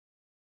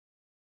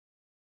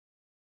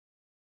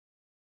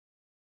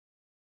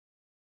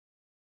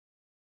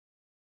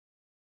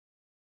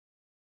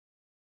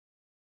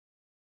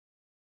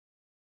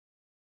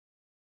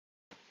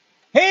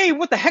Hey,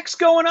 what the heck's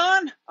going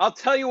on? I'll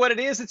tell you what it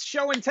is. It's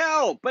show and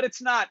tell, but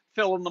it's not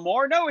Phil and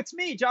Lamore. No, it's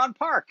me, John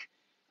Park.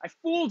 I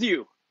fooled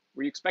you.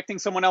 Were you expecting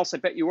someone else? I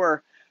bet you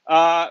were.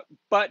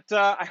 But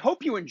I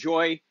hope you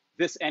enjoy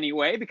this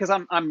anyway, because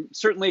I'm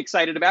certainly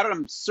excited about it.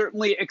 I'm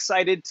certainly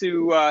excited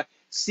to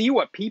see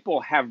what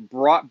people have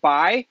brought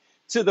by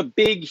to the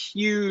big,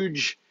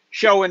 huge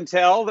show and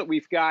tell that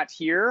we've got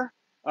here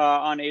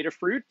on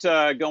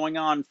Adafruit, going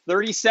on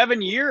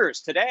 37 years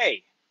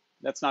today.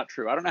 That's not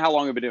true. I don't know how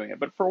long we've been doing it,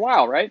 but for a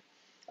while, right?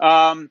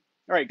 All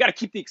right, got to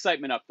keep the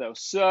excitement up, though.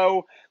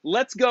 So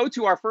let's go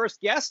to our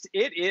first guest.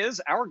 It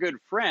is our good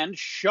friend,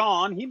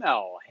 Shawn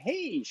Hemel.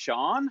 Hey,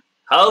 Shawn.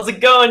 How's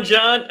it going,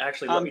 John?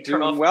 Actually, let I'm me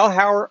turn doing off. well.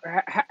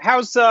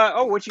 How's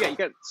oh, what you got? You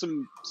got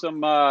some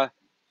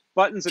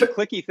buttons and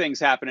clicky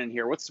things happening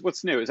here.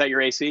 What's new? Is that your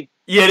AC?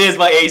 Yeah, it is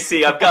my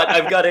AC. I've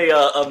got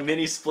a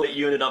mini split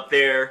unit up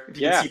there. If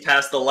you Yeah. can see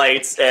past the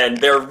lights, and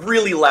they're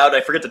really loud.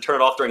 I forget to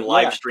turn it off during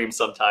live Yeah. stream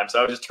sometimes, so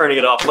I was just turning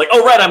it off. Like,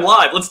 oh right, I'm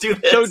live. Let's do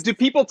this. So do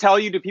people tell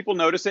you? Do people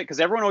notice it?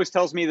 Because everyone always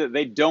tells me that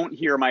they don't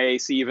hear my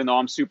AC, even though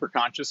I'm super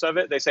conscious of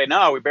it. They say,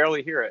 "No, we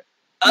barely hear it."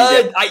 Do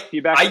you get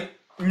feedback?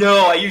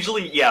 No, I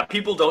usually, yeah,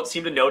 people don't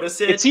seem to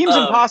notice it. It seems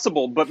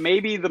impossible, but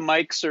maybe the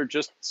mics are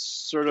just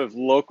sort of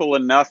local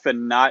enough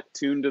and not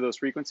tuned to those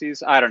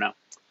frequencies. I don't know.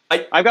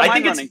 I've got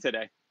mine running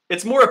today.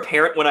 It's more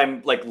apparent when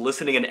I'm like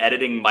listening and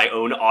editing my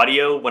own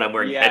audio when I'm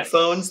wearing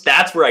headphones.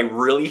 That's where I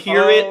really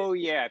hear it. Oh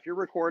yeah, if you're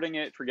recording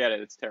it, forget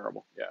it. It's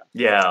terrible. Yeah.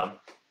 Yeah.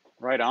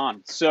 Right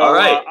on. So all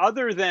right.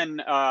 Other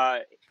than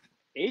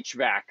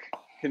HVAC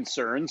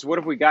concerns, what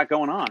have we got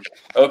going on?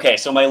 Okay,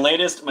 so my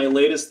latest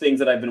things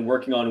that I've been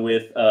working on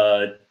with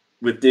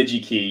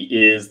DigiKey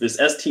is this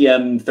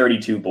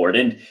STM32 board,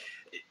 and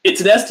it's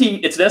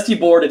an ST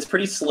board. It's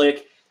pretty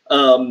slick,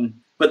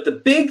 but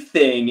the big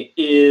thing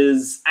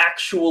is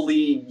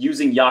actually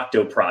using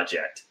Yocto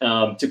Project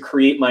to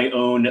create my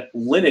own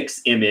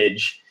Linux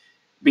image,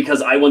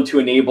 because I want to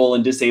enable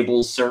and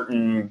disable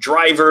certain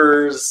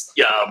drivers,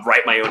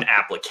 write my own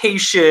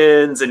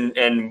applications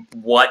and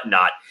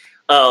whatnot.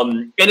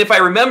 And if I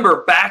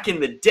remember back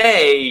in the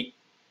day,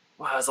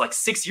 wow, it was like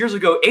 6 years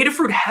ago,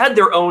 Adafruit had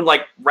their own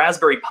like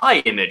Raspberry Pi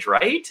image,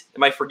 right?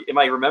 Am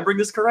I remembering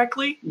this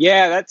correctly?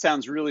 Yeah, that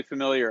sounds really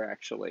familiar,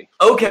 actually.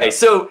 Okay,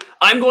 so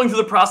I'm going through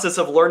the process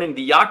of learning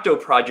the Yocto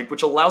project,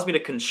 which allows me to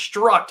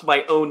construct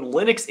my own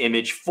Linux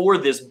image for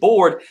this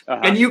board.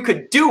 And you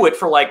could do it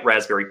for like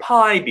Raspberry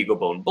Pi,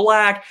 BeagleBone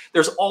Black.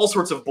 There's all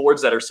sorts of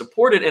boards that are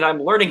supported, and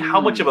I'm learning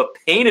how much of a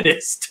pain it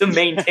is to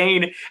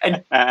maintain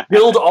and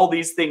build all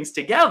these things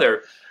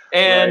together.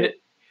 And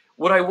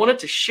what I wanted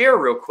to share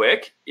real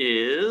quick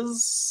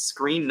is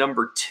screen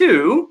number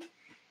 2.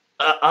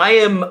 I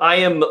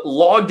am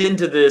logged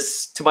into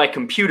to my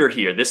computer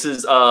here. This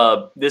is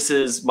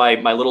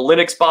my little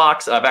Linux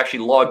box. I've actually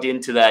logged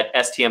into that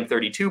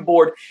STM32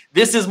 board.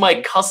 This is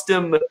my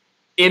custom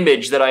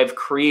image that I've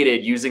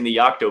created using the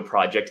Yocto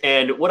project.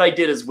 And what I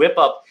did is whip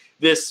up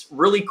this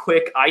really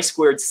quick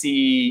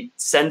I2C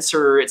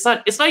sensor. It's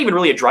not even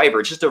really a driver.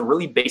 It's just a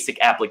really basic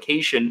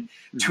application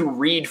to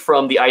read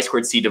from the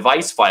I2C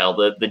device file,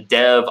 the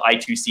dev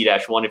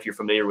I2C-1, if you're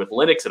familiar with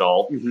Linux at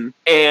all.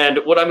 And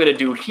what I'm going to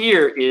do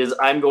here is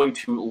I'm going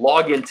to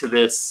log into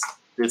this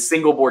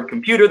single board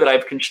computer that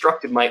I've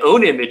constructed my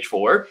own image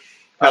for.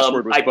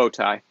 Password was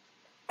Bowtie.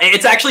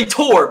 It's actually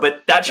Tor,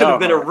 but that should have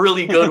been a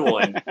really good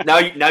one. Now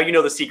you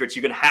know the secrets.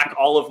 You can hack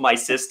all of my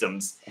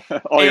systems.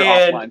 All your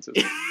offline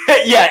systems.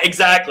 Yeah,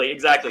 exactly.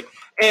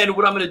 And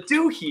what I'm going to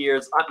do here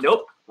is,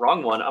 nope,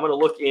 wrong one. I'm going to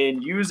look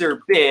in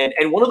user bin.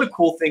 And one of the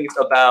cool things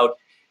about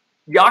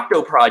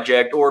Yocto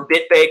project or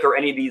BitBake or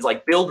any of these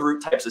like build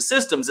root types of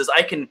systems is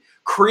I can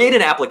create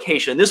an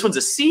application. This one's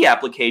a C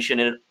application,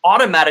 and it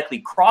automatically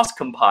cross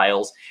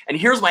compiles. And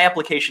here's my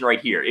application right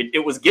here.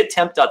 It was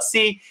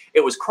gettemp.c. It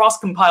was cross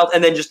compiled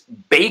and then just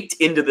baked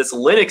into this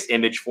Linux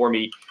image for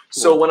me.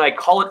 So when I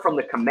call it from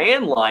the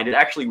command line, it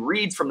actually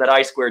reads from that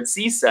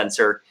I2C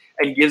sensor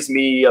and gives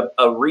me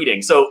a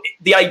reading. So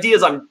the idea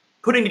is I'm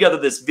putting together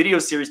this video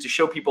series to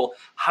show people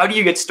how do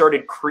you get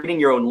started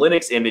creating your own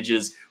Linux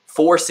images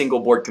for single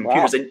board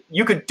computers. And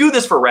you could do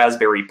this for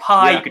Raspberry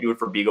Pi. You could do it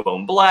for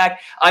BeagleBone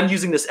Black. I'm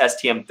using this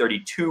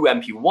STM32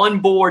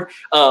 MP1 board.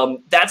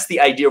 That's the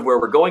idea of where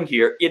we're going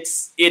here.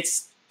 It's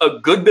a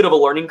good bit of a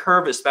learning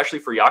curve, especially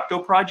for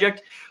Yocto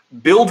project.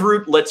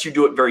 Buildroot lets you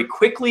do it very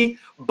quickly,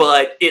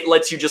 but it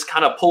lets you just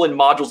kind of pull in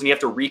modules and you have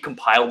to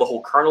recompile the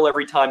whole kernel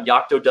every time.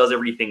 Yocto does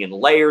everything in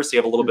layers, so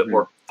you have a little bit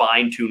more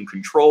fine-tuned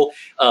control.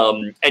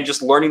 And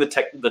just learning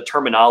the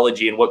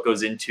terminology and what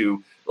goes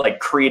into like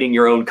creating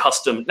your own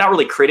custom, not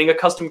really creating a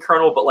custom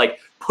kernel, but like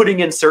putting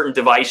in certain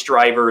device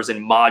drivers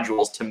and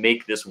modules to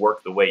make this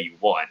work the way you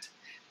want.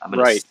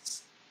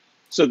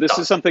 So this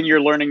is something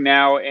you're learning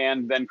now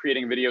and then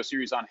creating a video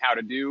series on how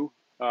to do,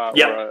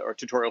 or a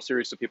tutorial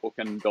series so people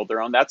can build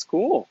their own. That's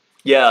cool.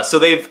 Yeah, so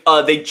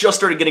they just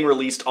started getting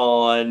released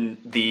on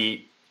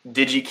the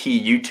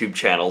DigiKey YouTube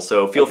channel,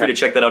 so feel free to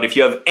check that out. If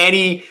you have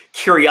any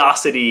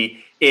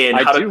curiosity in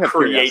I how do to have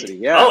create. curiosity,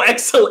 yeah. Oh,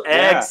 excellent, Yeah.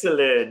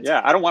 excellent.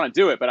 Yeah, I don't want to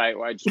do it, but I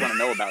just want to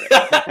know about it.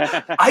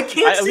 I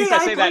can't At say least I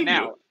say that blame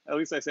now. you. At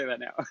least I say that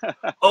now.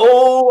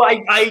 Oh,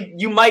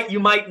 you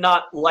might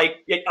not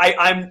like it.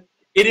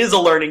 It is a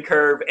learning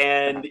curve,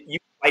 and you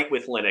fight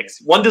with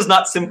Linux. One does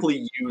not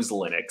simply use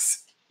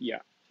Linux. Yeah.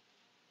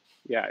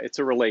 Yeah, it's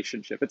a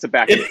relationship. It's a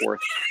back and forth.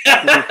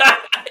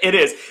 It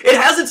is. It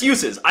has its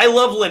uses. I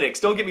love Linux.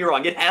 Don't get me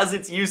wrong. It has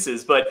its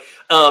uses, but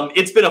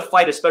it's been a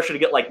fight, especially to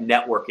get like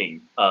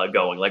networking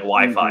going. Like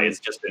Wi-Fi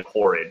has just been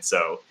horrid.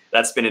 So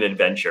that's been an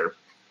adventure.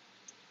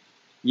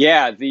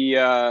 Yeah,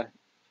 the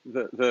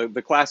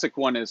classic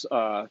one is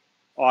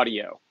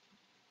audio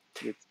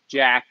with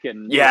jack,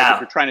 and Yeah.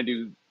 if you're trying to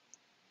do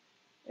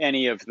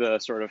any of the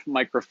sort of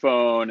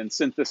microphone and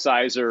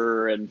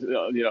synthesizer and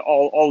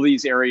all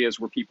these areas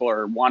where people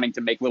are wanting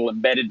to make little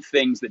embedded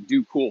things that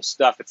do cool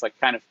stuff, it's like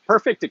kind of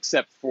perfect,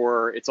 except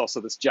for it's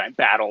also this giant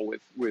battle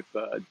with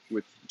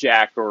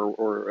jack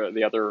or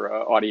the other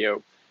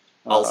audio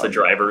ALSA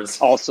drivers.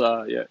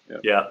 ALSA,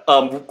 yeah.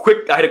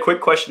 I had a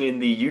quick question in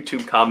the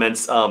YouTube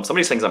comments.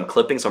 Somebody's saying I'm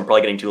clipping, so I'm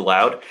probably getting too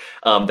loud.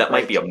 That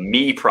might be a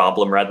me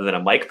problem rather than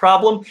a mic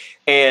problem.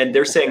 And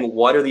they're saying,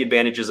 what are the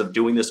advantages of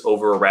doing this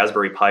over a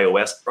Raspberry Pi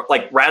OS?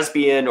 Like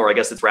Raspbian, or I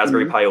guess it's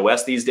Raspberry Pi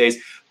OS these days,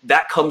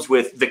 that comes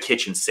with the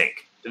kitchen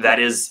sink. That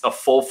is a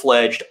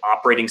full-fledged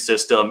operating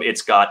system.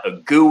 It's got a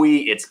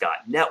GUI, it's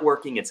got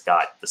networking, it's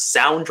got the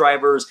sound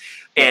drivers,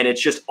 and it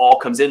just all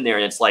comes in there,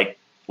 and it's like,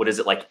 what is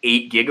it, like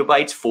 8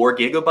 gigabytes, 4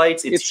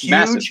 gigabytes? It's huge.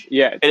 Massive.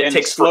 Yeah, and it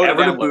takes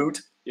forever to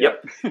boot.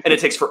 Yep. And it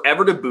takes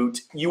forever to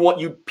boot.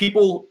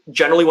 People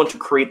generally want to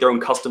create their own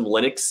custom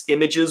Linux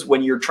images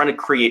when you're trying to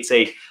create,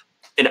 say,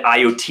 an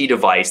IoT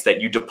device that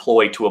you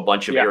deploy to a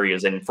bunch of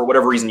areas. And for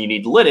whatever reason, you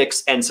need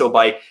Linux. And so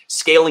by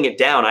scaling it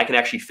down, I can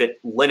actually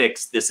fit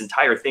Linux, this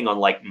entire thing, on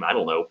like, I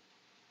don't know,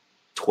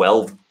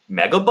 12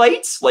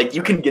 megabytes. Like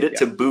you can get it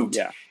to boot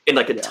in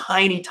like a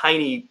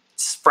tiny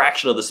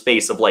fraction of the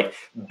space of like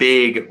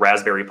big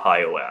Raspberry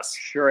Pi OS.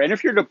 Sure. And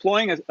if you're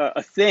deploying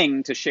a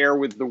thing to share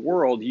with the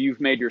world, you've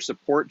made your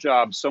support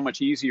job so much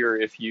easier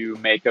if you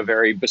make a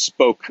very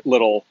bespoke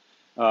little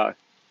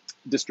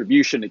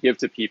distribution to give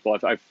to people.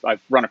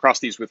 I've run across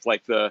these with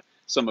like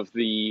some of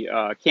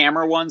the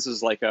camera ones,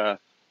 is like a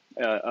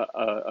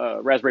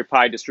Raspberry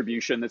Pi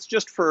distribution that's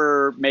just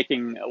for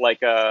making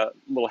like a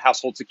little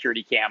household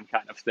security cam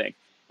kind of thing.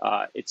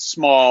 It's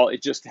small.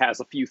 It just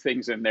has a few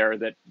things in there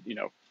that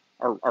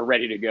are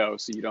ready to go,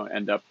 so you don't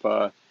end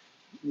up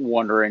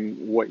wondering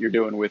what you're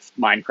doing with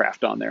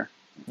Minecraft on there.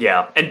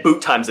 Yeah, and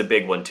boot time's a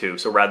big one too.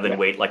 So rather than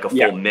wait like a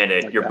full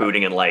minute, like you're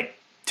booting in like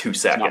 2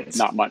 seconds.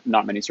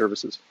 Not many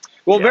services.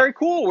 Well, very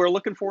cool. We're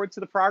looking forward to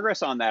the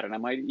progress on that, and I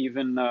might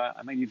even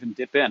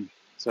dip in.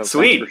 So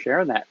sweet. Thanks for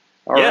sharing that.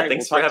 All right,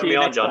 thanks for having me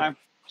on, John. Time.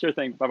 Sure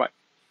thing. Bye bye.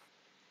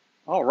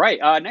 All right.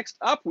 Next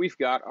up, we've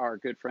got our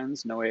good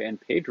friends Noe and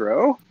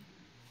Pedro.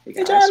 Hey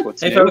guys, John.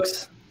 What's new?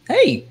 Folks.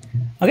 Hey.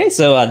 Okay,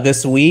 so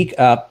this week,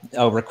 a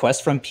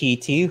request from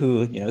PT,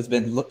 who has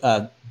been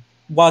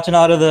watching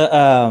out of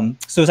the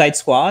Suicide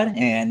Squad,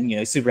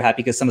 and super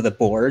happy because some of the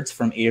boards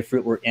from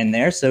Adafruit were in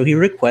there. So he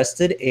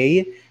requested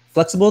a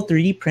flexible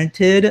 3D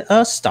printed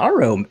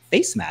Starro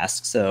face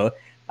mask. So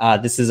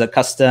this is a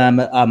custom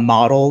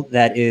model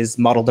that is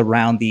modeled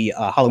around the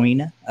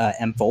Halloween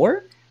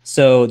M4.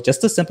 So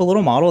just a simple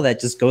little model that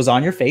just goes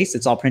on your face.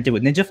 It's all printed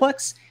with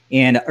NinjaFlex.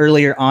 And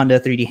earlier on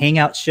the 3D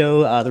Hangout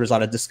show, there was a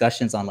lot of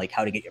discussions on like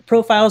how to get your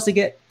profiles to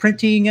get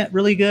printing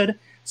really good.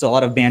 So a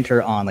lot of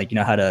banter on like,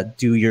 how to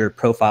do your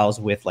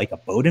profiles with like a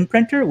Bowden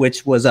printer,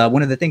 which was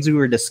one of the things we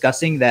were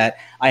discussing that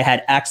I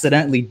had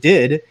accidentally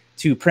did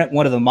to print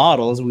one of the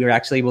models. We were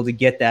actually able to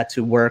get that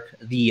to work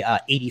the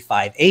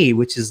 85A,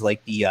 which is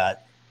like the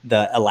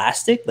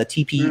elastic, the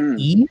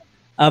TPE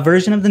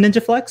version of the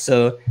NinjaFlex.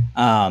 So,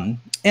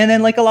 and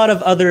then like a lot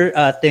of other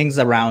things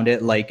around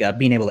it, like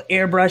being able to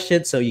airbrush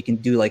it, so you can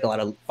do like a lot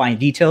of fine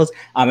details.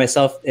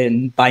 Myself,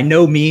 and by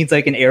no means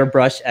like an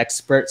airbrush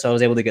expert, so I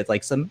was able to get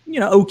like some,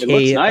 okay. It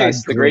looks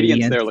nice. The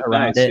gradients there look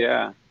nice.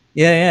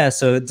 Yeah.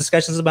 So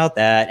discussions about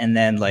that, and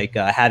then like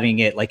having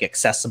it like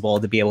accessible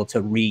to be able to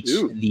reach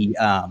the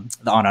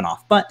on and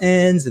off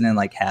buttons, and then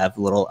like have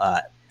little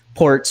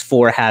ports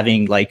for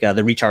having like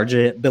the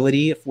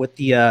rechargeability with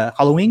the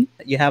Halloween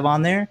that you have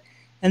on there.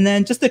 And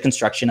then just the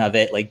construction of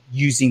it, like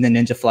using the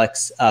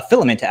NinjaFlex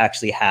filament to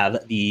actually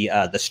have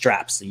the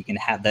straps, so you can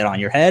have that on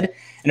your head.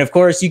 And of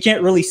course, you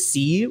can't really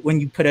see when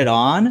you put it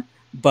on,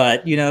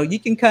 but you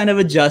can kind of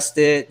adjust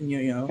it.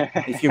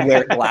 If you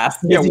wear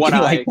glasses, you can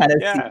like kind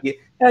of see.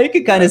 Yeah, you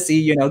can kind of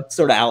see,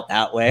 sort of out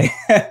that way.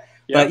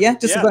 But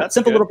just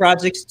simple little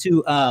projects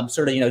to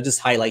sort of just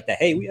highlight that,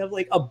 hey, we have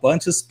like a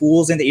bunch of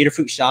spools in the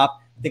Adafruit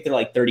shop. I think they're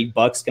like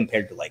 $30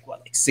 compared to like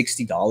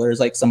 $60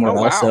 like somewhere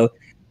else. So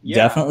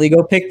definitely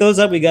go pick those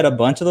up. We got a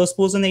bunch of those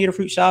spools in the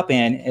Adafruit shop,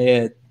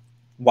 and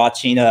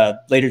watching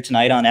later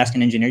tonight on Ask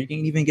an Engineer, you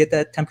can even get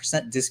that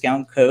 10%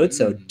 discount code.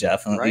 So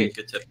definitely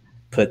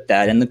put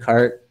that in the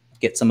cart,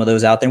 get some of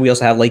those out there. We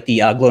also have like the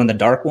glow in the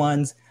dark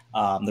ones.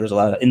 There was a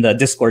lot in the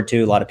Discord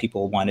too. A lot of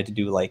people wanted to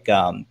do like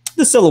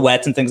the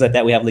silhouettes and things like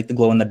that. We have like the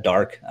glow in the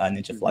dark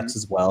Ninja Flex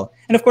as well,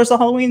 and of course the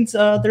Halloweens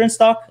they're in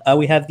stock.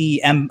 We have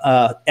the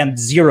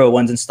M0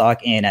 ones in stock,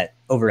 and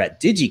over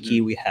at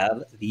DigiKey we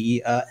have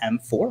the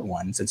M4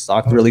 ones in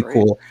stock. Really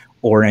cool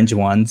orange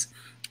ones,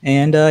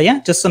 and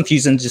just some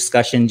fusion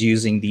discussions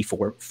using the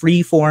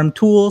Freeform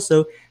tool.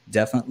 So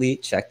definitely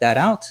check that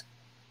out.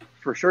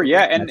 For sure,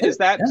 yeah. And is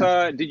that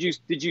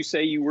did you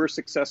say you were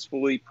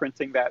successfully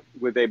printing that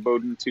with a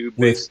Bowden tube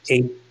based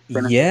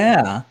printer?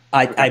 Yeah,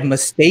 I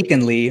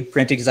mistakenly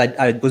printed because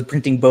I was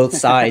printing both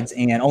sides,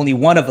 and only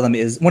one of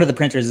the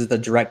printers is the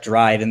direct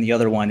drive, and the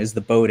other one is the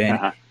Bowden,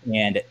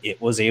 and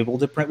it was able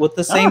to print with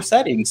the same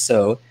settings.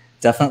 So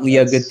definitely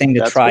a good thing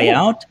to try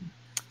out.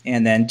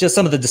 And then just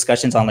some of the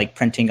discussions on like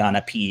printing on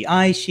a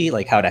PEI sheet,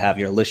 like how to have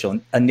your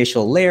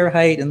initial layer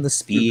height and the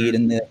speed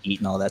and the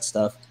heat and all that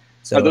stuff.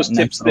 So are those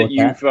tips that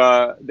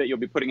you'll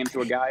be putting into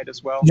a guide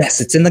as well?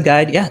 Yes, it's in the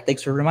guide. Yeah,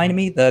 thanks for reminding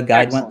me. The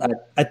guide went.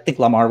 I think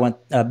Lamar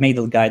made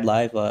the guide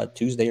live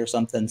Tuesday or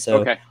something.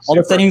 So all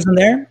the settings in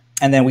there,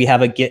 and then we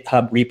have a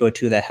GitHub repo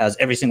too that has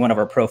every single one of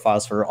our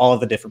profiles for all of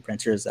the different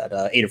printers that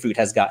Adafruit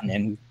has gotten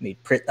in. We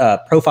made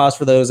profiles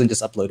for those and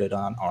just uploaded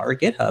on our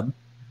GitHub.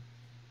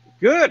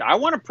 Good. I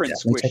want to print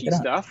squishy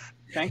stuff.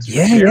 Thanks for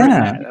sharing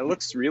that. That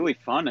looks really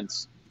fun and.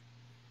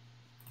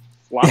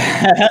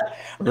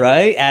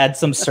 Right, add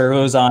some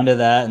servos onto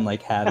that and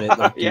like have it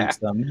like do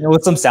some,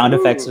 with some sound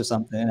effects or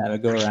something, have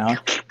it go around.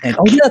 And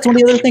that's one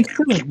of the other things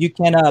too. You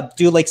can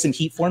do like some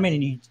heat forming,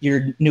 and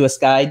your newest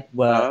guide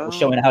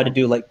showing how to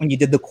do like when you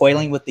did the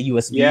coiling with the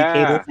USB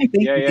cable. I think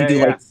you can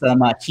do like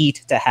some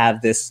heat to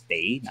have this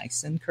stay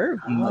nice and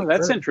curved.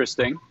 That's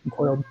interesting.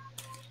 Coiled.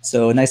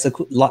 So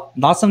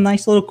lots of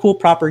nice little cool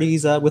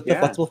properties with the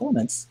flexible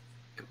filaments.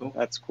 Cool.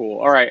 That's cool.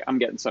 All right, I'm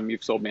getting some.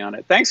 You've sold me on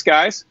it. Thanks,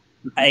 guys.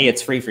 Hey,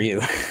 it's free for you.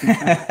 All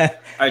right,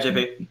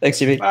 JP. Thanks,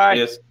 JP. Bye.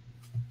 Yes.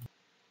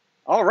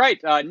 All right.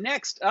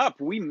 Next up,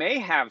 we may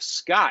have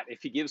Scott,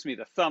 if he gives me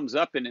the thumbs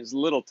up in his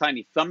little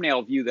tiny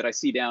thumbnail view that I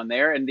see down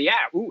there. And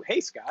hey,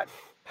 Scott.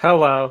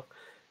 Hello.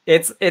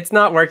 It's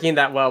not working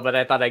that well, but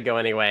I thought I'd go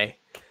anyway.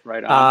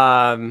 Right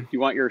on. You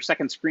want your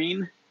second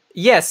screen?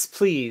 Yes,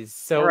 please.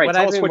 So what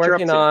I've been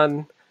working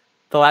on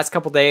the last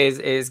couple days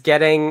is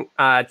getting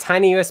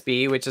Tiny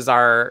USB, which is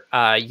our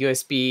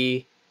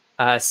USB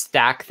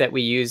stack that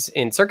we use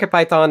in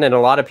CircuitPython, and a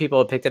lot of people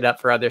have picked it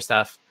up for other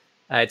stuff.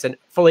 It's a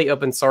fully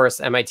open source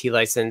MIT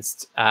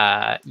licensed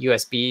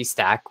USB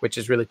stack, which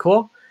is really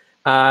cool.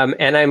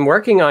 And I'm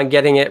working on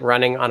getting it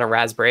running on a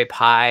Raspberry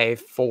Pi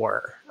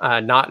 4,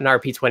 not an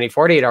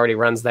RP2040. It already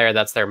runs there.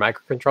 That's their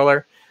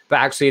microcontroller, but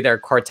actually their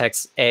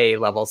Cortex-A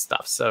level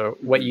stuff. So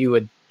what you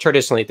would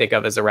traditionally think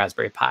of as a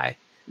Raspberry Pi.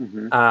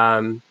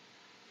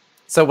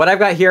 So what I've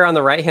got here on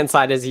the right-hand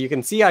side is you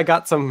can see I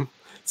got some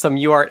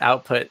UART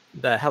output.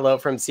 The hello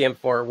from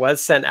CM4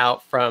 was sent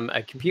out from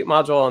a compute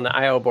module on the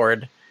IO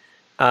board.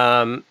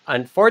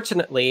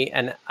 Unfortunately,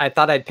 and I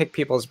thought I'd pick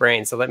people's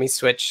brains, so let me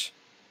switch.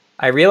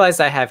 I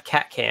realized I have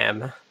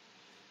CatCam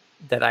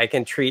that I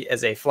can treat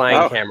as a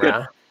flying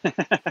camera.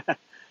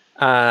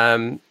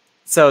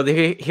 So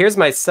here's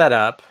my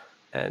setup,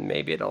 and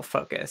maybe it'll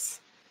focus.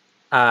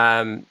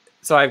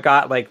 So I've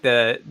got like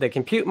the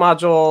compute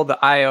module,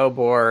 the IO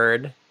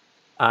board,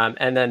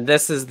 and then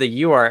this is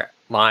the UART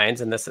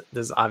lines, and this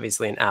is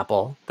obviously an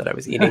apple that I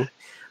was eating.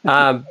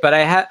 But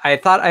I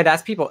thought I'd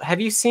ask people,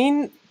 have you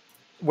seen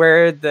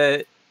where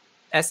the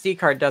SD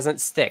card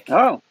doesn't stick?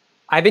 Oh.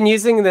 I've been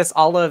using this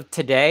all of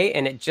today,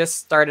 and it just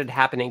started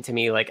happening to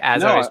me like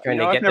as I was trying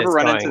to get this going. I've never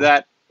run into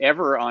that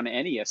ever on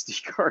any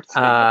SD card. So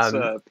that's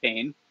a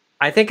pain.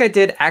 I think I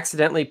did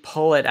accidentally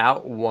pull it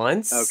out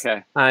once.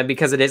 Okay.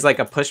 Because it is like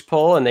a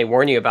push-pull, and they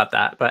warn you about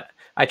that. But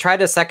I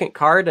tried a second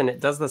card, and it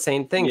does the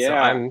same thing.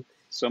 Yeah.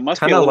 So it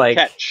must be a little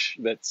catch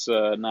that's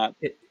not.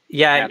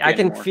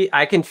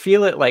 I can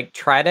feel it like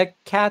try to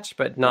catch,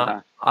 but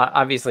not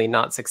obviously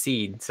not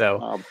succeed.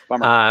 So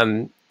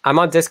I'm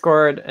on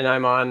Discord, and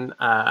I'm on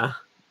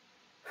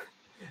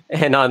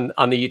and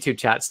on the YouTube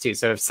chats too.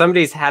 So if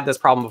somebody's had this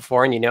problem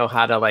before and you know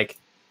how to like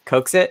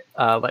coax it,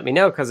 let me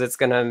know, because it's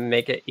gonna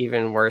make it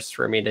even worse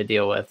for me to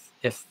deal with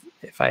if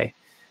I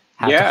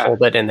have to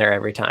hold it in there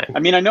every time. I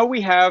mean, I know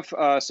we have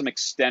some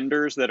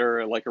extenders that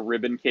are like a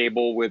ribbon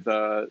cable with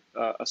a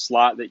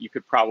slot that you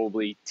could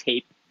probably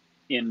tape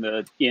in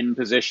the in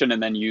position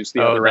and then use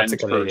the other end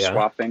for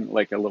swapping,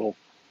 like a little,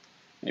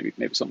 maybe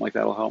something like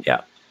that will help.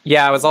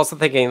 Yeah, I was also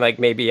thinking like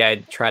maybe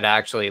I'd try to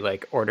actually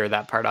like order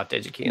that part off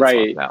DigiKey and swap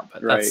it out.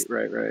 But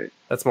right.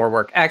 That's more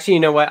work. Actually, you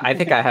know what? I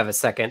think I have a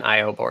second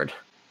IO board.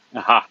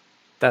 Aha.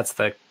 That's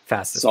the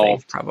fastest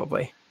thing,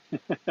 probably.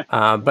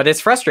 But it's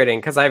frustrating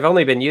because I've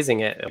only been using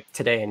it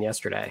today and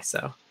yesterday.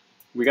 So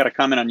we got a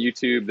comment on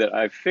YouTube that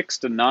I've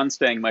fixed a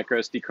non-staying micro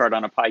SD card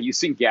on a Pi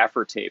using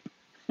gaffer tape.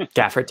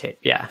 Gaffer tape,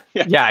 yeah,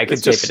 I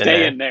could tape it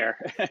in there.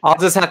 I'll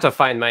just have to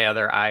find my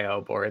other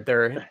IO board.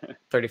 They're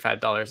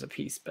 $35 a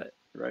piece, but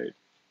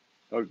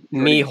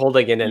me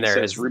holding it in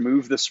there is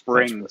remove the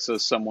spring,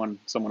 says someone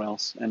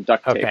else, and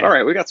duct tape. All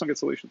right, we got some good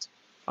solutions.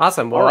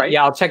 Awesome. Well, right.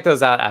 Yeah, I'll check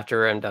those out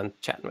after I'm done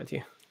chatting with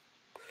you.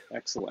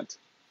 Excellent.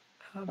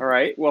 All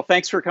right. Well,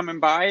 thanks for coming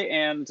by,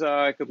 and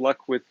good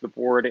luck with the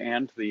board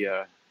and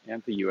the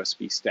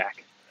USB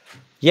stack.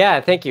 Yeah,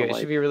 thank you. It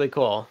should be really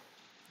cool.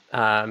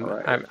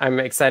 Right.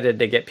 I'm excited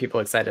to get people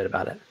excited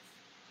about it.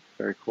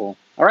 Very cool.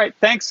 All right.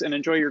 Thanks, and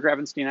enjoy your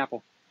Gravenstein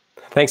apple.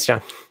 Thanks,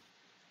 John.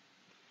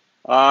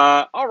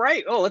 All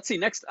right. Oh, let's see.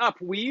 Next up,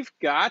 we've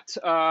got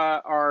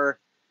our.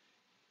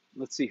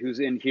 Let's see who's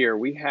in here.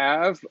 We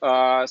have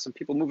some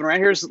people moving around.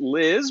 Here's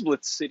Liz,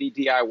 Blitz City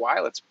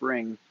DIY. Let's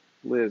bring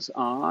Liz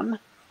on.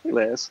 Hey,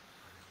 Liz.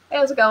 Hey,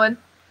 how's it going?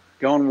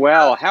 Going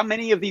well. How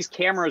many of these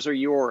cameras are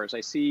yours? I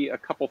see a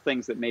couple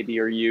things that maybe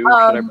are you.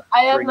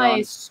 I have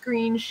my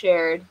screen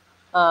shared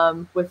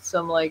with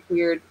some like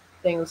weird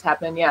things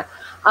happening. Yeah.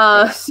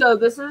 So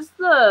this is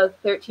the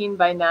 13:9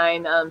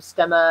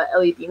 Stemma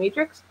LED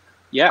matrix.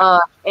 Yeah.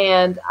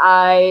 And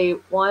I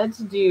wanted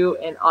to do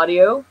an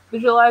audio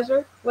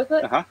visualizer with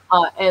it.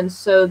 And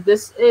so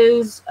this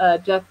is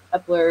Jeff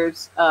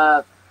Epler's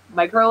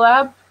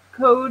Microlab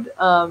code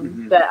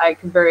that I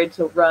converted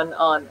to run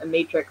on a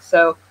matrix.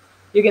 So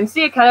you can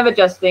see it kind of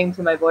adjusting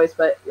to my voice,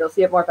 but you'll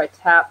see it more if I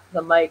tap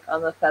the mic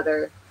on the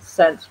feather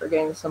sense for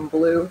getting some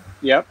blue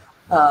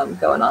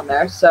going on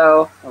there.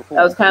 So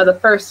that was kind of the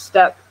first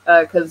step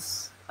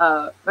because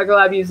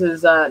Microlab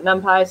uses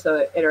NumPy, so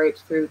it iterates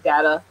through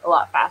data a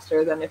lot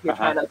faster than if you're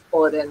trying to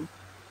pull it in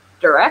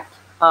direct.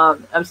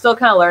 I'm still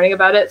kind of learning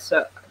about it,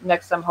 so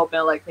next I'm hoping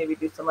to like maybe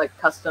do some like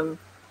custom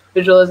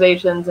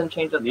visualizations and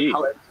change up the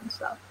colors and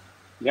stuff.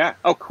 Yeah.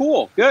 Oh,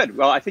 cool. Good.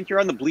 Well, I think you're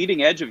on the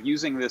bleeding edge of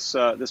using this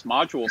this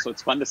module, so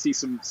it's fun to see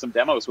some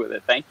demos with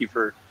it. Thank you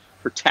for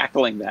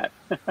tackling that.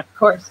 Of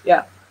course.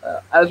 Yeah.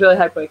 I was really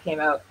hyped when it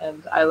came out,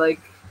 and I like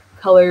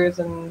colors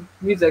and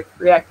music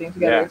reacting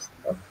together.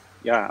 Yeah. So.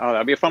 Yeah, oh,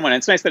 that'd be a fun one. And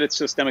it's nice that it's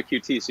just Stemma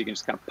QT, so you can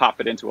just kind of pop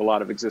it into a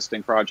lot of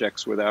existing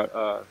projects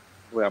without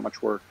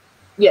much work.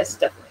 Yes,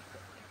 definitely.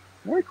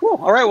 Very cool.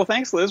 All right, well,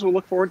 thanks, Liz. We'll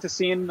look forward to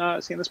seeing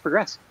this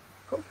progress.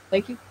 Cool.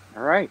 Thank you.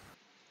 All right.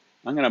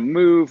 I'm going to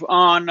move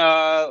on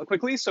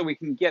quickly so we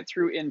can get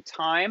through in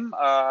time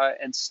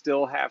and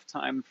still have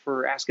time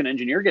for Ask an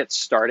Engineer get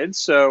started.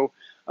 So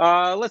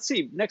let's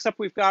see. Next up,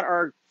 we've got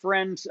our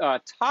friend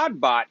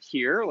Toddbot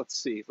here. Let's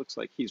see. It looks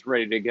like he's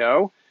ready to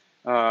go.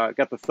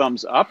 Got the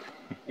thumbs up.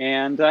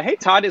 And hey,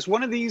 Todd, is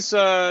one of these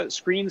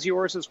screens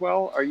yours as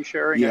well? Are you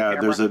sharing? Yeah,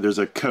 there's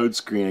a code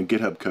screen, a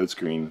GitHub code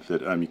screen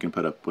that you can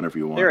put up whenever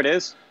you want. There it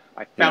is.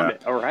 I found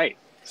it. All right.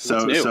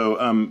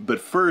 But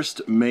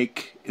first,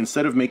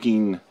 instead of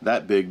making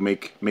that big,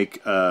 make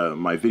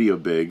my video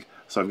big.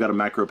 So I've got a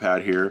macro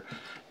pad here,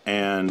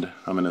 and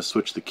I'm going to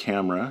switch the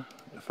camera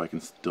if I can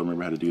still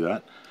remember how to do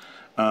that.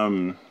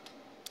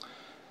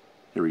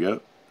 Here we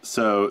go.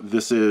 So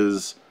this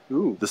is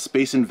the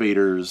Space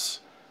Invaders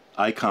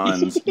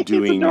icons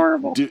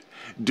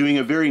doing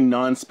a very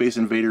non-Space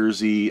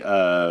Invaders-y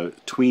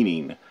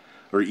tweening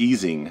or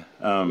easing.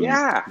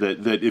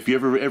 That if you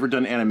ever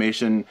done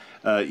animation,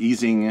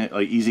 easing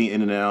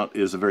in and out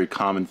is a very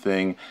common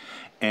thing,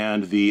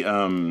 and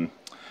the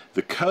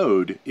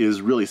code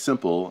is really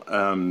simple.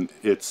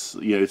 It's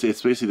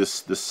basically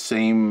the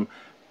same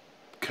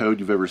code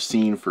you've ever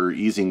seen for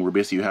easing, where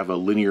basically you have a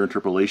linear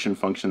interpolation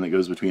function that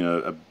goes between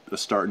a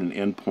start and an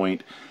end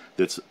point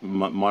that's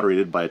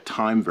moderated by a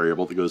time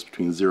variable that goes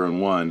between 0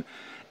 and 1,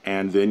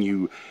 and then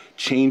you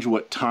change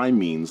what time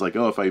means. Like,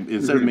 if I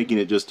instead of making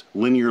it just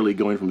linearly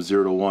going from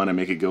 0 to 1, I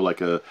make it go like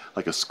a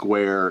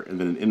square and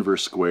then an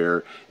inverse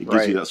square. It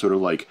gives you that sort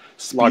of like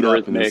speed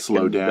up and then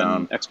slow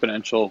down.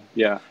 Exponential,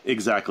 yeah.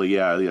 Exactly,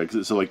 yeah.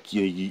 So like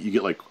you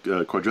get like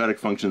quadratic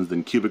functions,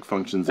 then cubic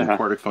functions, and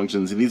quartic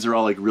functions, and these are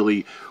all like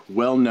really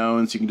well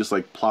known. So you can just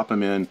like plop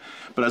them in.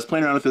 But I was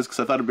playing around with this because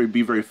I thought it would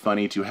be very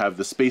funny to have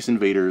the Space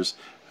Invaders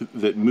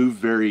that move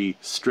very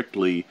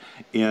strictly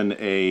in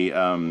a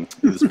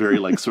this very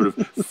like sort of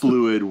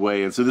fluid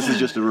way. And so this is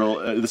just a real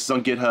this is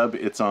on GitHub.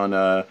 It's on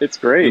it's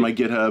great in my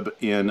GitHub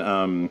in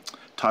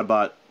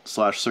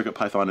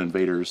Toddbot/CircuitPython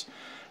Invaders.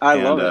 I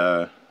love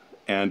it.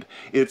 And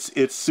it's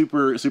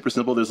super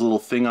simple. There's a little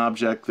thing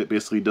object that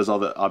basically does all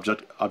the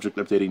object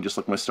updating, just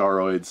like my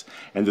Staroids,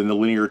 and then the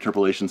linear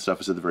interpolation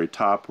stuff is at the very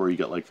top, where you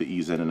get like the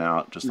ease in and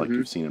out, just like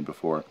you've seen it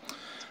before.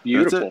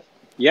 Beautiful.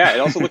 Yeah, it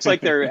also looks like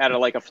they're at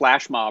like a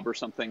flash mob or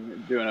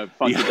something, doing a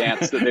funky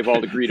dance that they've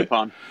all agreed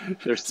upon.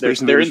 They're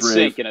in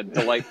sync in a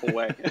delightful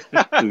way.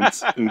 Yeah.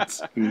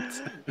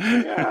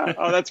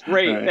 Oh, that's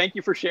great. Right. Thank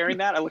you for sharing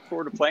that. I look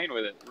forward to playing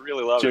with it.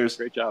 Really love it.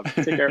 Great job.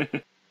 Take care.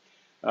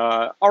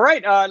 All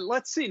right.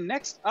 Let's see.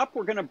 Next up,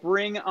 we're going to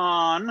bring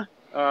on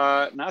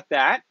not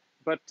that,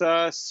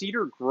 but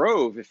Cedar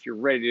Grove. If you're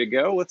ready to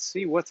go, let's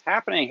see what's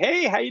happening.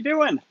 Hey, how you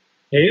doing?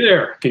 Hey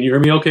there. Can you hear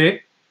me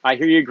okay? I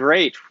hear you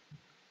great.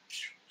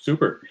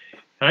 Super.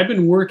 I've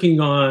been working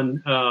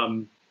on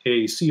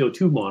a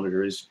CO2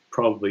 monitor, as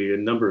probably a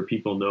number of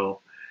people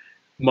know.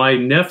 My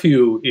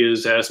nephew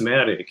is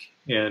asthmatic,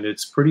 and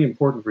it's pretty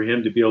important for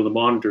him to be able to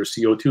monitor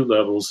CO2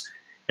 levels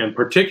and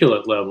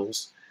particulate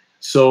levels.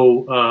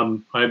 So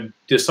I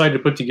decided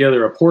to put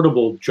together a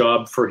portable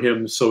job for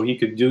him so he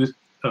could do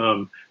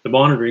the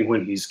monitoring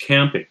when he's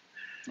camping.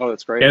 Oh,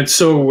 that's great. And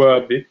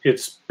so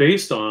it's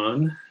based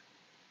on,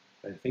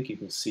 I think you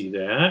can see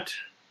that.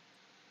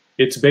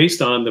 It's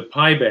based on the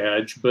Pi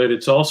badge, but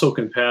it's also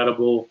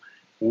compatible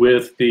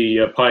with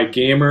the Pi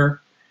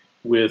Gamer,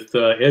 with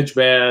Edge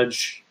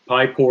badge,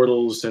 Pi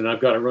portals, and I've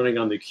got it running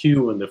on the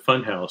Q and the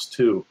Funhouse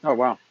too. Oh,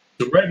 wow.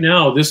 So right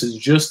now, this is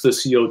just the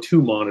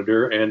CO2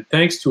 monitor, and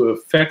thanks to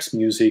Effects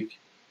Music,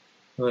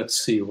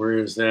 let's see, where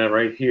is that?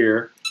 Right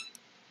here.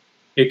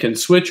 It can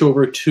switch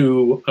over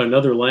to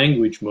another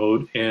language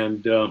mode,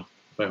 and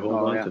if I hold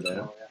on to that.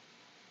 Oh, yeah.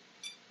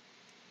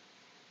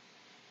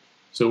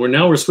 So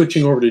we're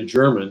switching over to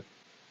German.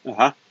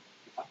 Uh-huh.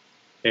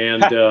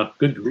 And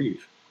good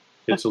grief,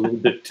 it's a little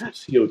bit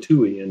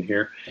CO2-y in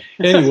here.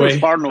 Anyway,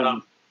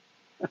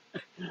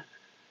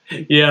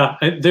 yeah,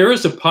 there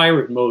is a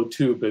pirate mode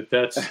too, but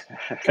that's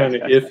kind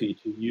of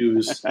iffy to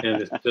use,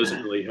 and it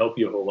doesn't really help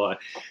you a whole lot.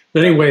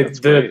 But anyway,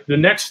 the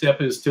next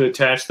step is to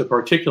attach the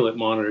particulate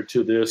monitor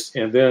to this,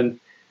 and then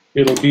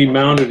it'll be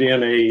mounted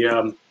in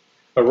a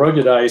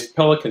ruggedized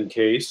Pelican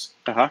case,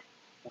 like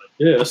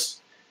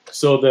this,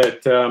 so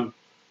that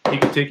he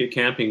can take it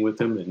camping with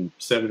him and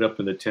set it up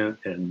in the tent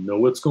and know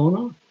what's going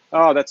on.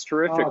 Oh, that's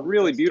terrific!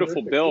 Really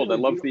beautiful build. I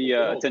love the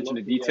attention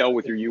to detail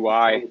with your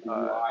UI.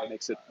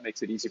 Makes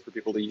it easy for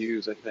people to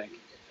use, I think.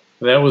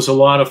 That was a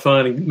lot of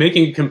fun.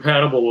 Making it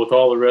compatible with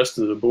all the rest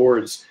of the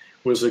boards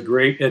was a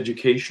great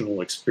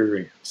educational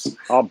experience.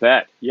 I'll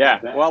bet.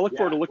 Yeah. Well, I look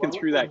forward to looking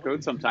through that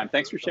code sometime.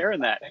 Thanks for sharing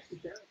that.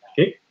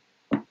 Okay.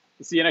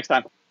 See you next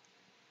time.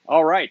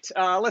 All right.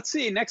 Let's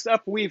see. Next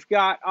up, we've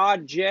got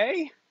Odd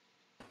J.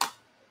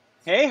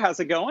 Hey, how's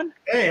it going?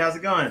 Hey, how's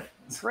it going?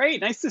 Great.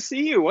 Nice to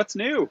see you. What's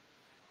new?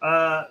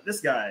 This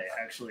guy,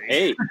 actually.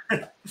 Hey.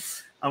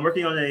 I'm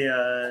working on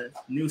a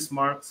new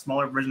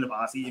smaller version of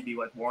Ozzy to be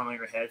like worn on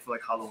your head for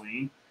like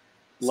Halloween.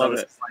 Love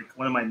it. It's like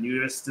one of my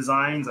newest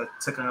designs. I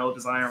took an old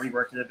design,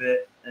 reworked it a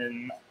bit,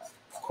 and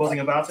cool thing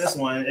about this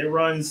one, it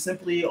runs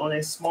simply on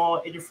a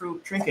small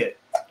Adafruit trinket,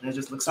 and it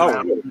just looks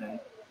around. And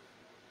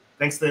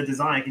thanks to the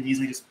design, you can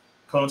easily just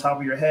put on top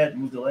of your head,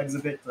 move the legs a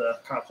bit to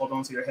kind of hold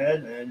onto your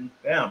head, and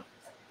bam,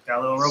 got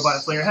a little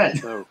robot on your head.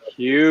 So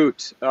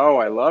cute. Oh,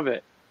 I love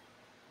it.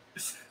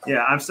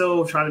 Yeah, I'm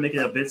still trying to make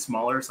it a bit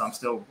smaller, so I'm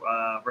still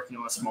working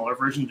on a smaller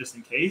version just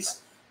in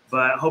case.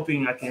 But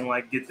hoping I can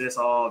like get this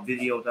all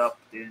videoed up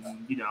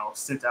and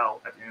sent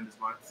out at the end of this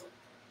month.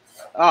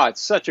 Ah, it's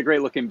such a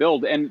great looking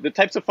build, and the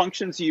types of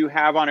functions you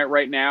have on it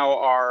right now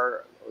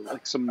are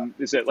like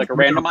is it like a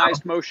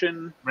randomized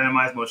motion?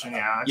 Randomized motion,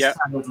 yeah. I just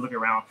have to look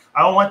around.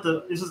 I don't want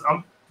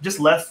I'm just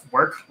left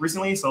work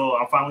recently, so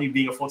I'm finally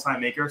being a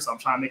full-time maker. So I'm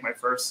trying to make my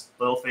first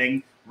little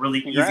thing really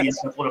easy and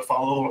simple to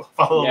follow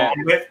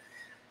along with.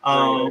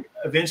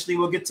 Eventually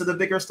we'll get to the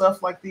bigger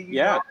stuff like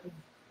the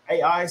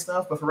AI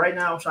stuff, but for right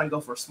now I'm trying to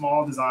go for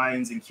small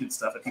designs and cute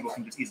stuff that people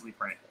can just easily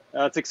print.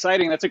 It's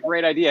exciting. That's a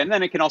great idea, and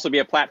then it can also be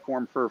a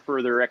platform for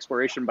further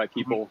exploration by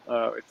people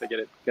if they get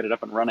it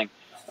up and running.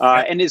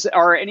 And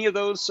are any of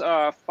those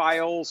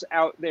files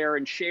out there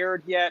and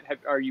shared yet?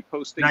 Are you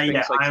posting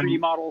things like 3D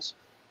models?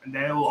 And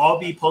they will all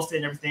be posted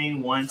and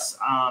everything once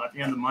at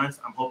the end of the month.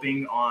 I'm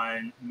hoping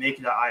on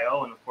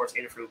Make.io and of course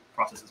Adafruit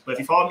processes. But if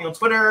you follow me on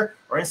Twitter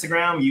or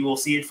Instagram, you will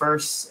see it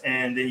first,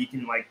 and then you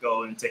can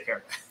go and take care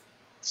of it.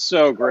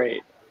 So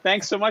great.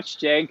 Thanks so much,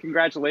 Jay, and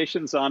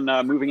congratulations on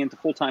moving into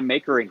full-time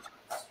makering.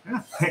 Yeah,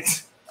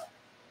 thanks.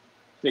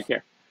 Take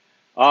care.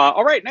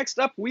 All right, next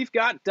up we've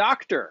got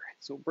Doctor.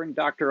 So we'll bring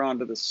Doctor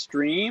onto the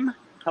stream.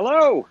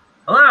 Hello.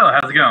 Hello.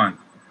 How's it going?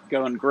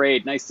 Going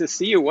great. Nice to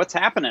see you. What's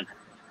happening?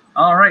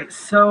 All right,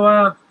 so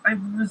I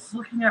was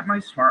looking at my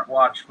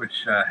smartwatch,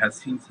 which has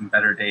seen some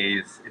better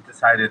days. It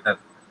decided that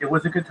it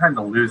was a good time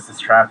to lose the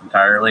strap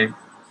entirely,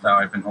 so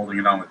I've been holding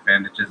it on with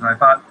bandages, and I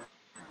thought,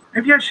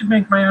 maybe I should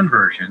make my own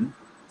version.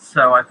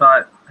 So I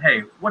thought,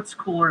 hey, what's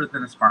cooler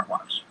than a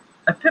smartwatch?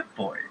 A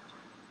Pip-Boy.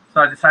 So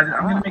I decided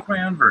I'm going to make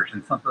my own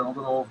version, something a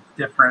little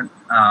different,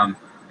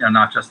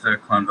 not just a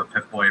clone of a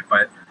Pip-Boy,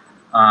 but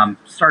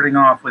starting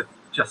off with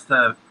just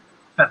a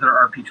Feather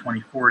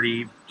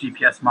RP2040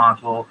 GPS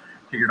module.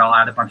 Figured I'll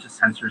add a bunch of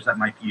sensors that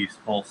might be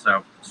useful.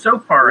 So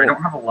far, I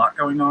don't have a lot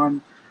going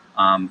on,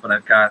 but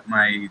I've got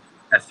my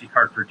SD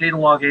card for data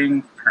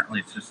logging. Currently,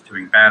 it's just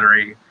doing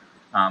battery.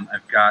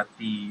 I've got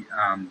the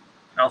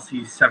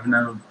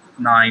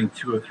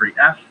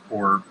LC709203F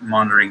for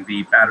monitoring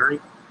the battery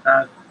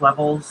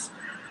levels.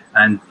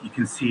 And you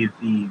can see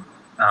the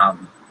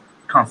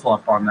console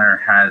up on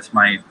there has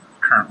my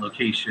current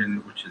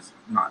location, which is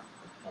not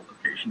the full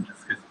location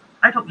just because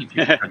I don't need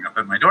people coming up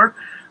at my door.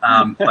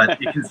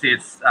 But you can see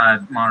it's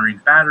monitoring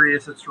battery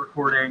as it's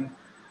recording.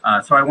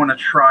 So I want to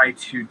try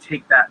to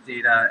take that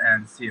data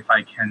and see if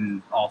I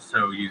can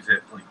also use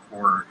it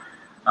for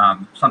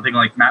something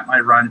like Map My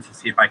Run to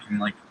see if I can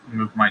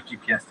move my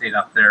GPS data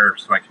up there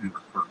so I can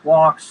work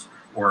walks,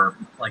 or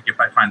if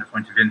I find a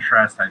point of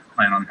interest, I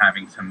plan on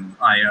having some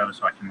IO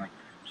so I can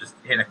just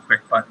hit a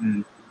quick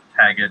button,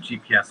 tag a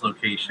GPS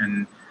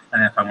location,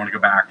 and if I want to go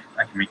back,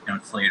 I can make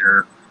notes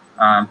later.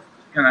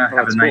 Gonna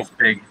have a nice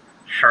big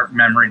sharp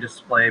memory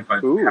display, but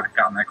haven't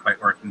gotten that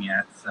quite working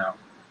yet. So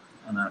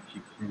I don't know if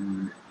you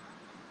can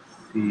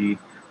see.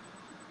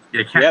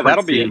 Yeah,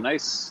 that'll be a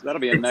nice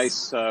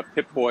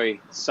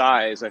Pip-Boy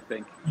size, I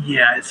think.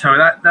 Yeah, so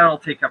that'll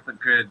take up a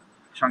good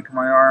chunk of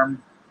my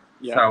arm.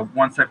 Yeah. So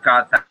once I've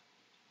got that,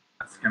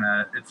 it's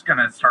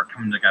gonna start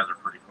coming together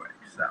pretty quick.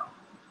 So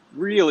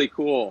really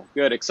cool,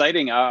 good,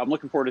 exciting. I'm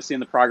looking forward to seeing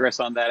the progress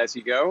on that as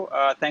you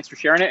go. Thanks for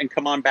sharing it, and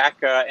come on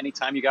back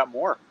anytime you got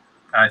more.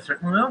 I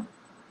certainly will.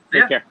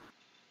 Take care.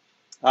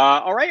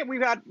 All right,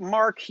 we've got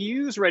Mark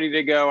Hughes ready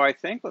to go, I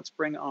think. Let's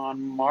bring on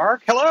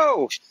Mark.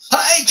 Hello.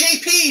 Hi,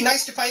 JP.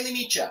 Nice to finally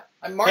meet you.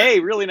 I'm Mark. Hey,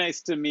 really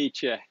nice to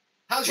meet you.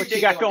 How's your day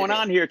going? What you got going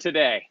on here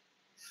today?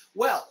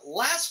 Well,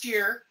 last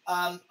year,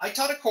 I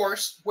taught a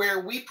course where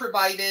we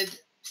provided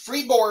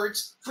free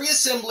boards, free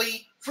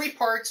assembly, free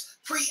parts,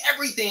 free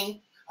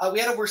everything. We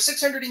had over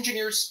 600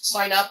 engineers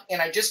sign up,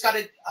 and I just got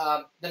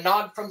the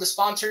nod from the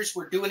sponsors.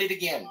 We're doing it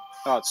again.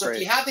 Oh, so great.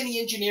 If you have any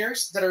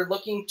engineers that are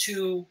looking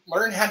to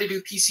learn how to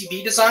do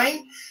PCB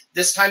design,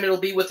 this time it'll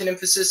be with an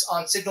emphasis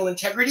on signal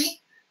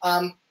integrity.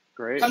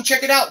 Great. Come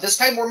check it out. This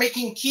time we're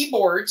making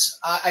keyboards.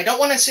 I don't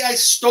want to say I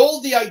stole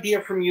the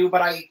idea from you,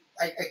 but I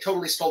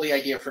totally stole the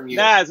idea from you.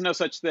 Nah, there's no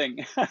such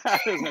thing.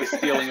 There's no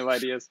stealing of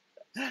ideas.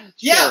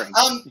 Yeah.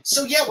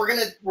 So yeah, we're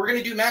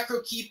gonna do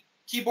macro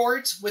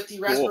keyboards with the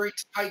Raspberry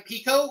Pi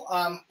Pico.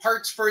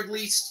 Parts for at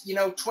least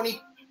 20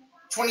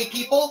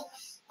 people.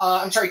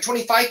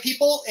 25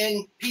 people,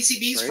 and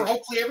PCBs for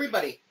hopefully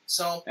everybody.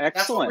 So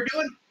that's what we're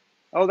doing.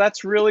 Oh,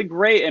 that's really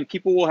great. And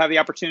people will have the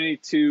opportunity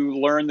to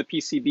learn the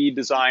PCB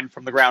design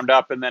from the ground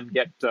up and then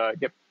get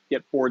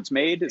boards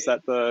made. Is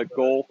that the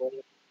goal?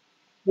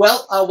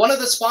 Well, one of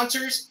the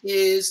sponsors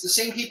is the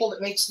same people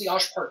that makes the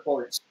OshPark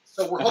boards.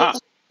 So we're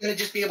hopefully going to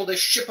just be able to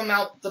ship them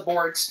out the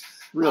boards.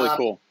 Really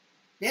cool.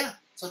 Yeah.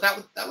 So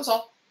that was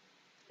all.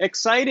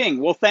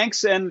 Exciting. Well,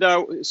 thanks. And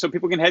so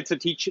people can head to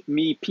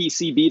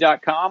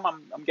teachmepcb.com,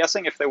 I'm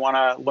guessing, if they want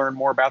to learn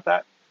more about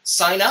that.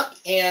 Sign up,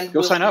 and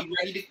we'll be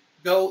ready to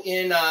go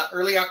in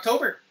early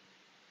October.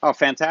 Oh,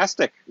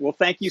 fantastic. Well,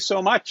 thank you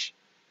so much.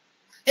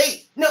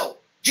 Hey, no,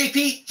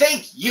 JP,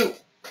 thank you.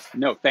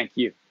 No, thank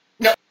you.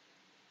 No.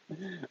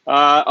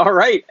 All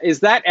right.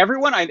 Is that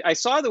everyone? I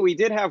saw that we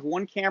did have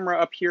one camera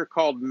up here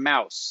called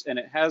Mouse, and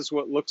it has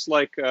what looks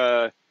like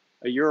a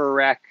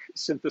Eurorack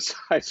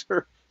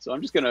synthesizer. So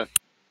I'm just going to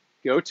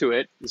go to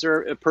it. Is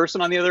there a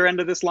person on the other end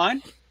of this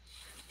line?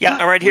 Yeah,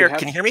 I'm right here.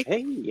 Can you hear me? Hey,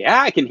 yeah,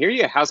 I can hear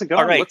you. How's it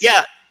going? All right.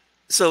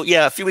 So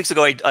a few weeks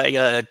ago,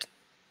 I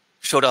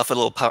showed off a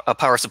little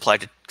power supply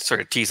to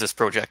sort of tease this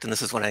project, and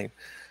this is what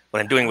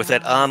I'm doing with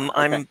it.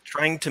 I'm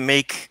trying to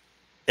make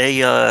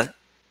a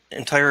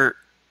entire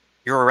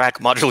Eurorack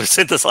modular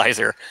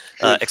synthesizer,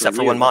 except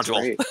for one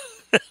module.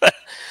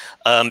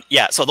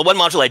 So the one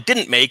module I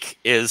didn't make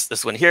is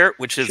this one here,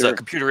 which is a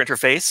computer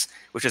interface,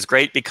 which is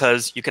great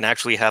because you can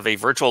actually have a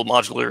virtual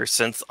modular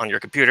synth on your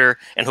computer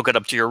and hook it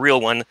up to your real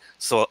one,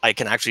 so I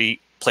can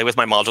actually play with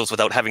my modules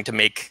without having to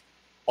make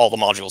all the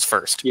modules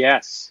first.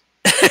 Yes.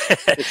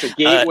 It's a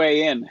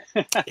gateway in.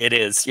 It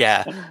is,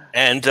 yeah.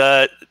 And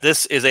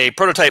this is a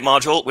prototype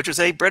module, which is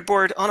a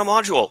breadboard on a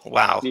module.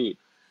 Wow. Neat.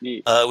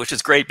 Which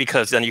is great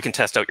because then you can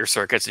test out your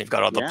circuits and you've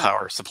got all the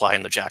power supply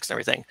and the jacks and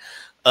everything.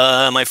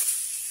 My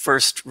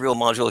first real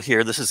module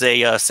here. This is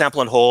a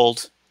sample and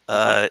hold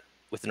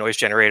with a noise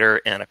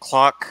generator and a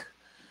clock.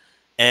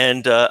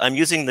 And I'm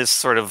using this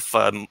sort of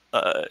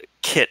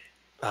kit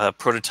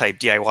prototype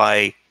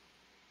DIY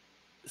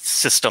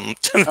system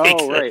to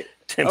make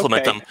to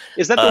implement them.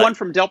 Is that the one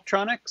from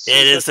Delptronics?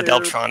 It is the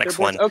Delptronics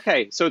one.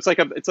 Okay, so it's like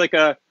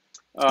a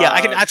yeah,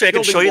 I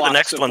can show you the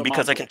next one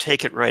because I can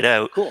take it right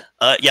out. Cool.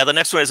 Yeah, the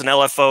next one is an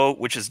LFO,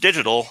 which is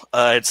digital.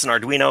 It's an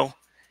Arduino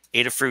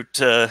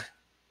Adafruit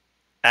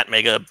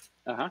Atmega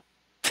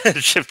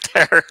shipped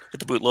there with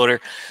the bootloader.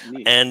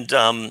 Neat. And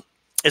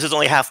this is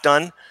only half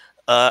done.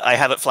 I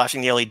have it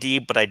flashing the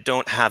LED, but I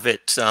don't have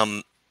it.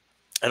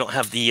 I don't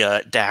have the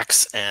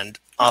DACs and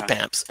op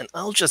amps. And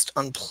I'll just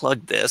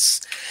unplug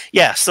this.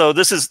 Yeah. So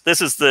this is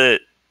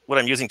what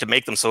I'm using to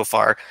make them so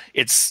far.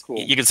 It's cool.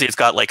 You can see it's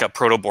got like a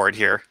proto board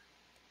here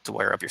to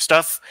wire up your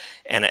stuff,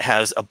 and it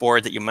has a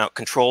board that you mount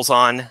controls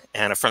on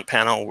and a front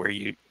panel where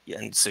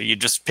so you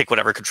just pick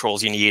whatever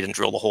controls you need and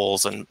drill the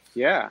holes and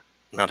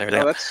mount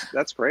everything. Oh,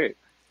 that's great.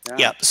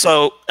 Yeah,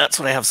 so that's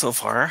what I have so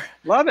far.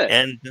 Love it.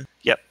 And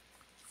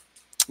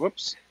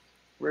whoops,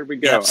 where'd we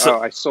go? Yeah,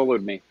 I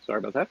soloed me. Sorry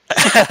about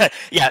that.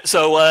 Yeah,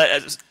 so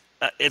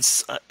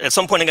it's at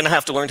some point I'm going to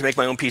have to learn to make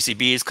my own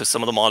PCBs because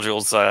some of the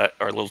modules are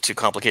a little too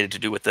complicated to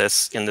do with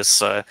this in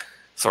this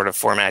sort of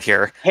format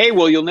here. Hey,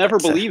 well, you'll never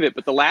believe it,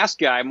 but the last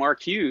guy,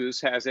 Mark Hughes,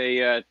 has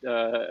a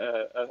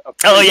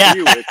oh yeah.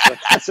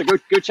 So go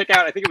check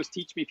out. I think it was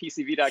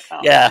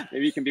teachmepcb.com. Yeah,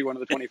 maybe you can be one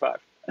of the 25.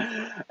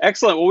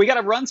 Excellent. Well, we got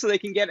to run so they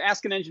can get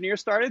Ask an Engineer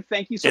started.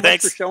 Thank you so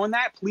much for showing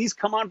that. Please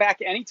come on back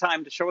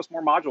anytime to show us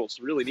more modules.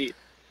 Really neat.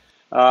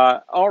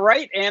 All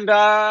right, and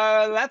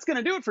that's going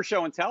to do it for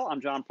Show and Tell.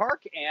 I'm John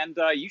Park, and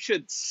you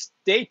should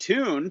stay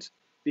tuned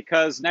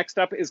because next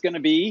up is going to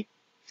be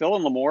Phil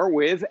and Limor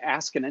with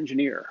Ask an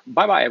Engineer.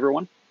 Bye-bye,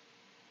 everyone.